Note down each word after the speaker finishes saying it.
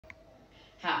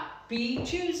Happy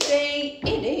Tuesday!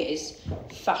 It is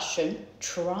fashion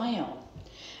try-on.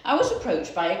 I was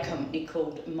approached by a company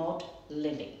called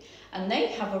Modlily, and they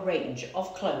have a range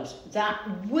of clothes that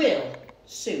will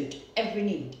suit every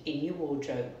need in your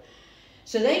wardrobe.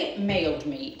 So they mailed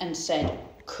me and said,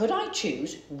 would I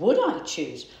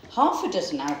choose half a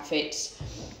dozen outfits,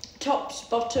 tops,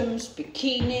 bottoms,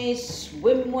 bikinis,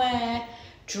 swimwear,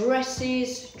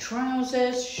 dresses,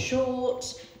 trousers,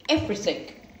 shorts,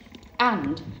 everything.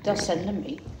 And they'll send them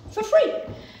me for free.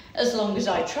 As long as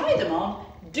I try them on,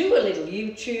 do a little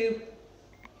YouTube,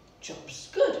 job's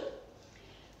good.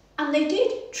 And they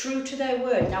did, true to their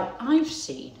word. Now, I've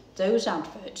seen those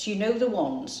adverts, you know, the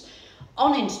ones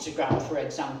on Instagram, for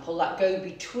example, that go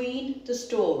between the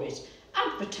stories,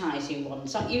 advertising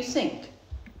ones that you think,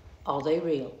 are they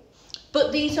real?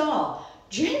 But these are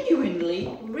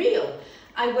genuinely real.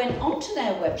 I went onto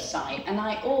their website and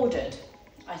I ordered,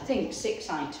 I think, 6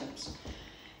 items.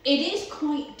 It is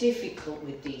quite difficult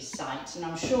with these sites, and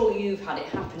I'm sure you've had it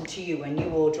happen to you when you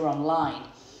order online,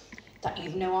 that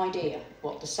you've no idea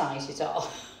what the sizes are.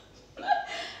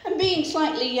 And being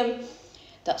slightly,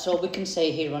 that's all we can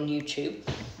say here on YouTube,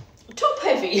 top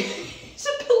heavy is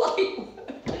a polite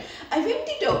word. I've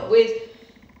ended up with,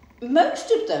 most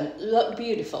of them look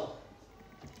beautiful.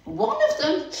 One of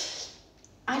them,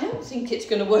 I don't think it's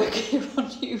going to work here on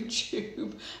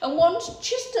YouTube. And one's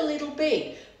just a little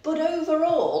big. But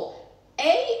overall,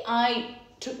 A, I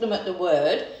took them at the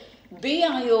word. B,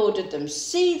 I ordered them.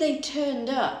 C, they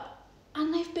turned up.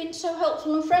 And they've been so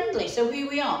helpful and friendly. So here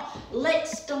we are.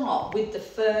 Let's start with the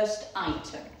first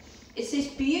item. It's this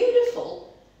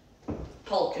beautiful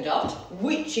polka dot,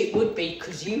 which it would be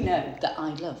because you know that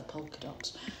I love polka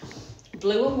dots.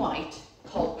 Blue and white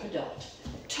polka dot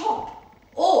top.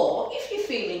 Or, if you're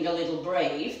feeling a little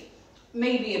brave,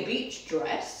 maybe a beach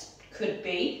dress, could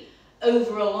be,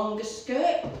 over a longer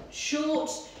skirt,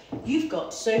 shorts. You've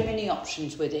got so many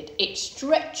options with it. It's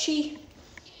stretchy.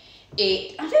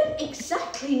 I don't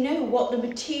exactly know what the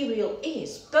material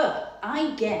is, but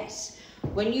I guess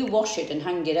when you wash it and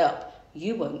hang it up,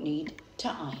 you won't need to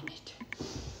iron it.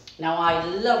 Now, I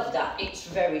love that. It's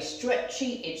very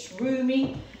stretchy, it's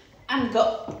roomy, and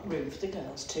got room for the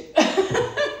girls too.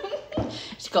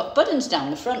 It's got buttons down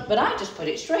the front, but I just put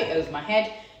it straight over my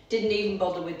head, didn't even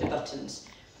bother with the buttons.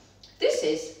 This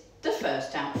is the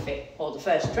first outfit, or the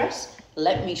first dress.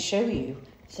 Let me show you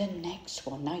the next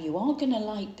one. Now, you are going to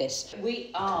like this. We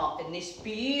are in this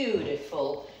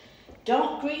beautiful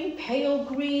dark green, pale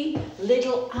green,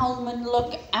 little almond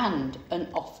look, and an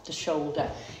off the shoulder.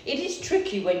 It is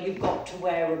tricky when you've got to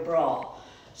wear a bra.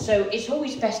 So it's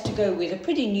always best to go with a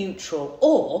pretty neutral,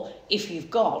 or if you've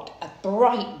got a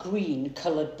bright green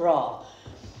coloured bra.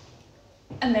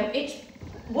 And then it's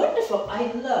wonderful. I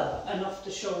love an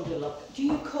off-the-shoulder look. Do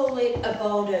you call it a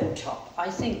Bardot top? I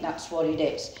think that's what it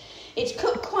is. It's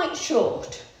cut quite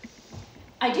short.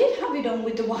 I did have it on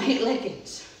with the white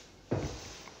leggings.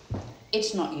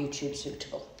 It's not YouTube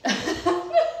suitable.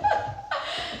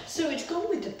 So it's gone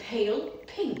with the pale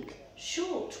pink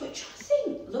shorts, which I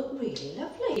think look really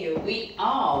lovely. Here we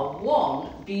are, one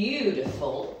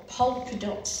beautiful polka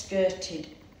dot skirted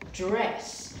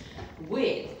dress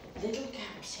with little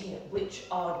gaps here, which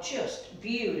are just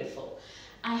beautiful.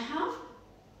 I have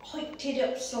hiked it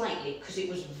up slightly because it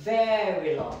was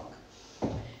very long,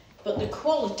 but the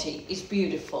quality is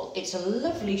beautiful. It's a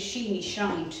lovely sheeny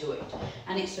shine to it,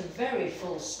 and it's a very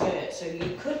full skirt, so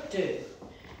you could do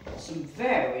some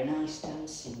very nice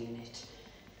dancing in it.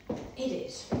 It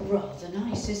is rather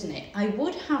nice, isn't it? I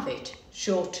would have it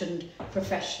shortened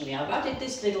professionally. I've added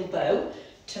this little bow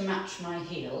to match my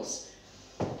heels.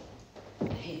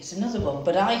 Here's another one,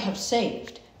 but I have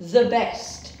saved the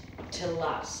best to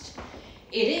last.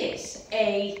 It is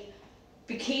a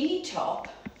bikini top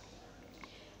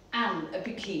and a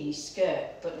bikini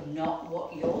skirt, but not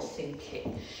what you're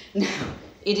thinking. Now,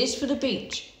 it is for the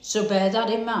beach, so bear that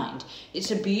in mind.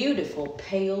 It's a beautiful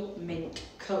pale mint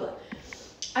colour.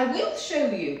 I will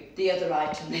show you the other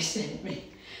item they sent me,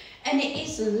 and it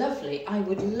is lovely. I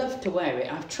would love to wear it.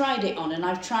 I've tried it on, and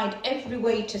I've tried every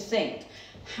way to think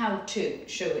how to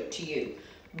show it to you,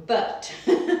 but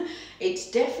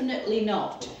it's definitely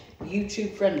not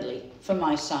YouTube friendly for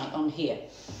my site on here.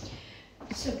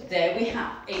 So there we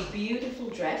have a beautiful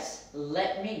dress.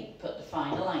 Let me put the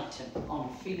final item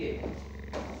on for you.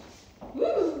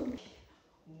 Woo!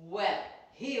 Well,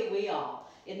 here we are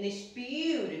in this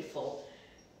beautiful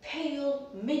pale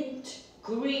mint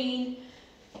green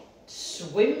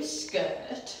swim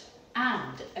skirt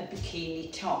and a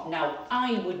bikini top. Now,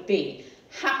 I would be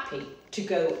happy to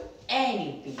go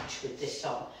any beach with this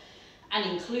on, and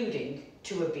including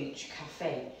to a beach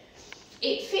cafe.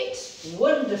 It fits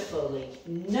wonderfully.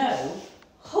 No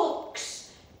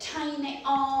hooks, tying it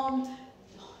on,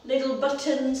 little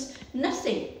buttons,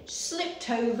 nothing. Slipped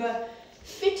over,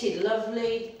 fitted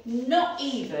lovely, not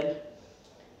even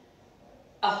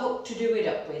a hook to do it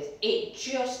up with. It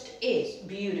just is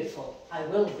beautiful. I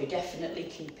will be definitely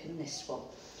keeping this one.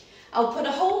 I'll put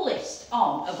a whole list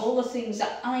on of all the things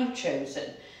that I've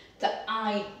chosen that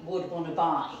I would want to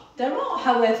buy. There are,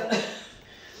 however,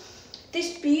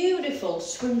 this beautiful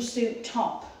swimsuit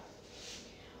top,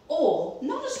 or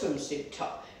not a swimsuit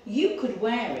top. You could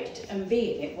wear it and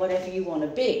be in it whatever you want to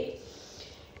be.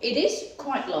 It is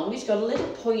quite long, it's got a little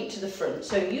point to the front,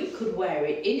 so you could wear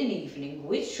it in an evening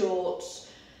with shorts,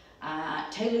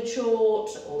 tailored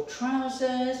shorts or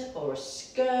trousers or a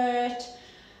skirt.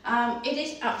 It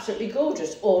is absolutely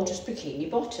gorgeous, or just bikini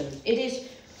bottoms. It is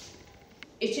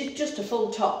just a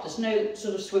full top, there's no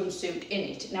sort of swimsuit in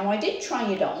it. Now I did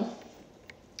try it on,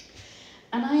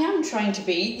 and I am trying to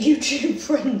be YouTube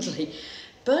friendly,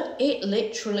 but it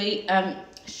literally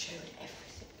showed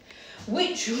everything,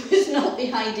 which was not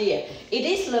the idea. It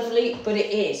is lovely, but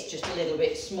it is just a little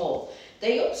bit small.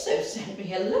 They also sent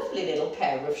me a lovely little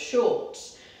pair of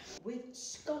shorts with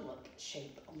scallop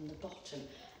shape on the bottom.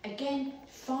 Again,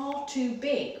 far too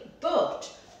big, but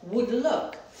would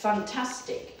look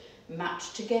fantastic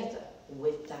matched together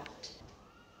with that.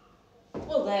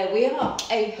 Well, there we are,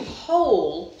 a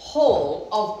whole haul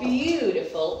of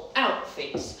beautiful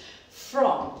outfits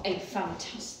from a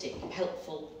fantastic,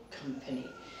 helpful company.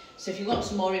 So if you want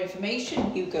some more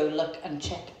information, you go look and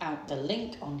check out the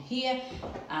link on here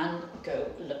and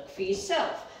go look for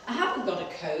yourself. I haven't got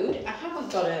a code, I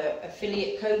haven't got an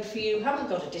affiliate code for you, haven't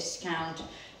got a discount,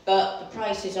 but the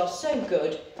prices are so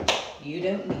good, you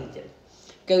don't need them.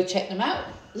 Go check them out.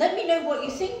 Let me know what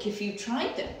you think if you've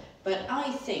tried them. But I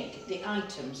think the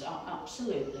items are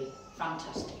absolutely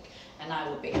fantastic, and I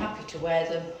would be happy to wear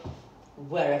them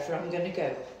wherever I'm going to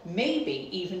go. Maybe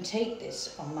even take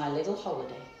this on my little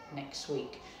holiday next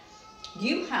week.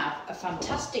 You have a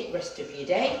fantastic rest of your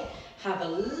day. Have a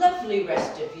lovely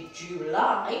rest of your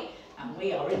July, and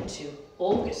we are into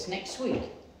August next week,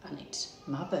 and it's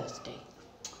my birthday.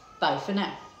 Bye for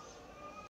now.